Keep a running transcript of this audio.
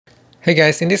Hey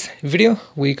guys, in this video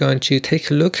we're going to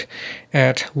take a look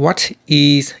at what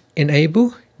is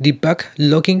enable debug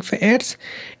logging for ads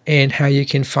and how you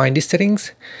can find these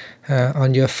settings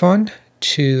on your phone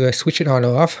to switch it on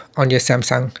or off on your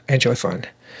Samsung Android phone.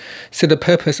 So the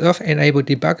purpose of enable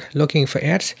debug logging for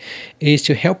ads is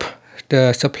to help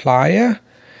the supplier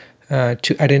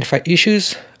to identify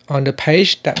issues on the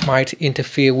page that might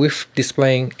interfere with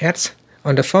displaying ads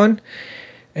on the phone.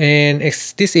 And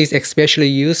this is especially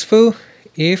useful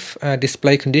if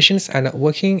display conditions are not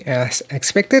working as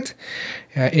expected.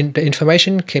 The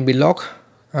information can be logged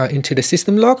into the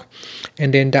system log,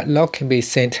 and then that log can be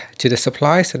sent to the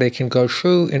supplier so they can go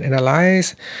through and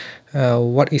analyze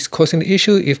what is causing the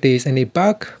issue, if there is any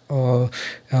bug, or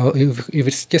if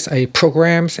it's just a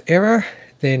program's error,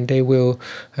 then they will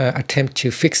attempt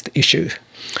to fix the issue.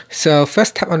 So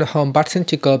first, tap on the home button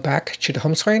to go back to the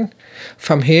home screen.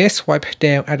 From here, swipe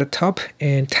down at the top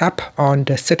and tap on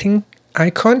the setting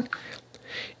icon.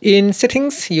 In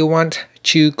settings, you want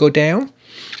to go down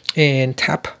and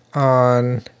tap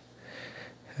on,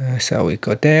 so we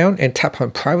go down and tap on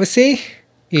privacy.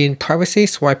 In privacy,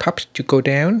 swipe up to go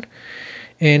down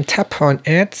and tap on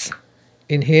ads.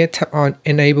 In here, tap on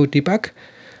enable debug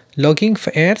logging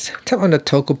for ads. Tap on the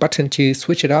toggle button to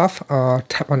switch it off, or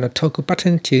tap on the toggle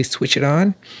button to switch it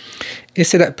on. It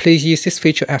said that please use this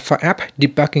feature for app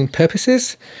debugging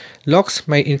purposes. Logs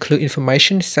may include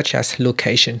information such as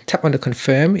location. Tap on the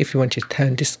confirm if you want to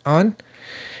turn this on.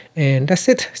 And that's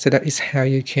it. So that is how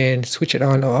you can switch it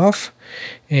on or off.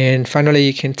 And finally,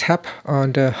 you can tap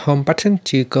on the home button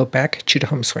to go back to the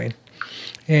home screen.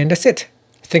 And that's it.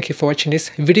 Thank you for watching this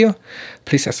video.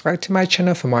 Please subscribe to my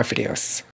channel for more videos.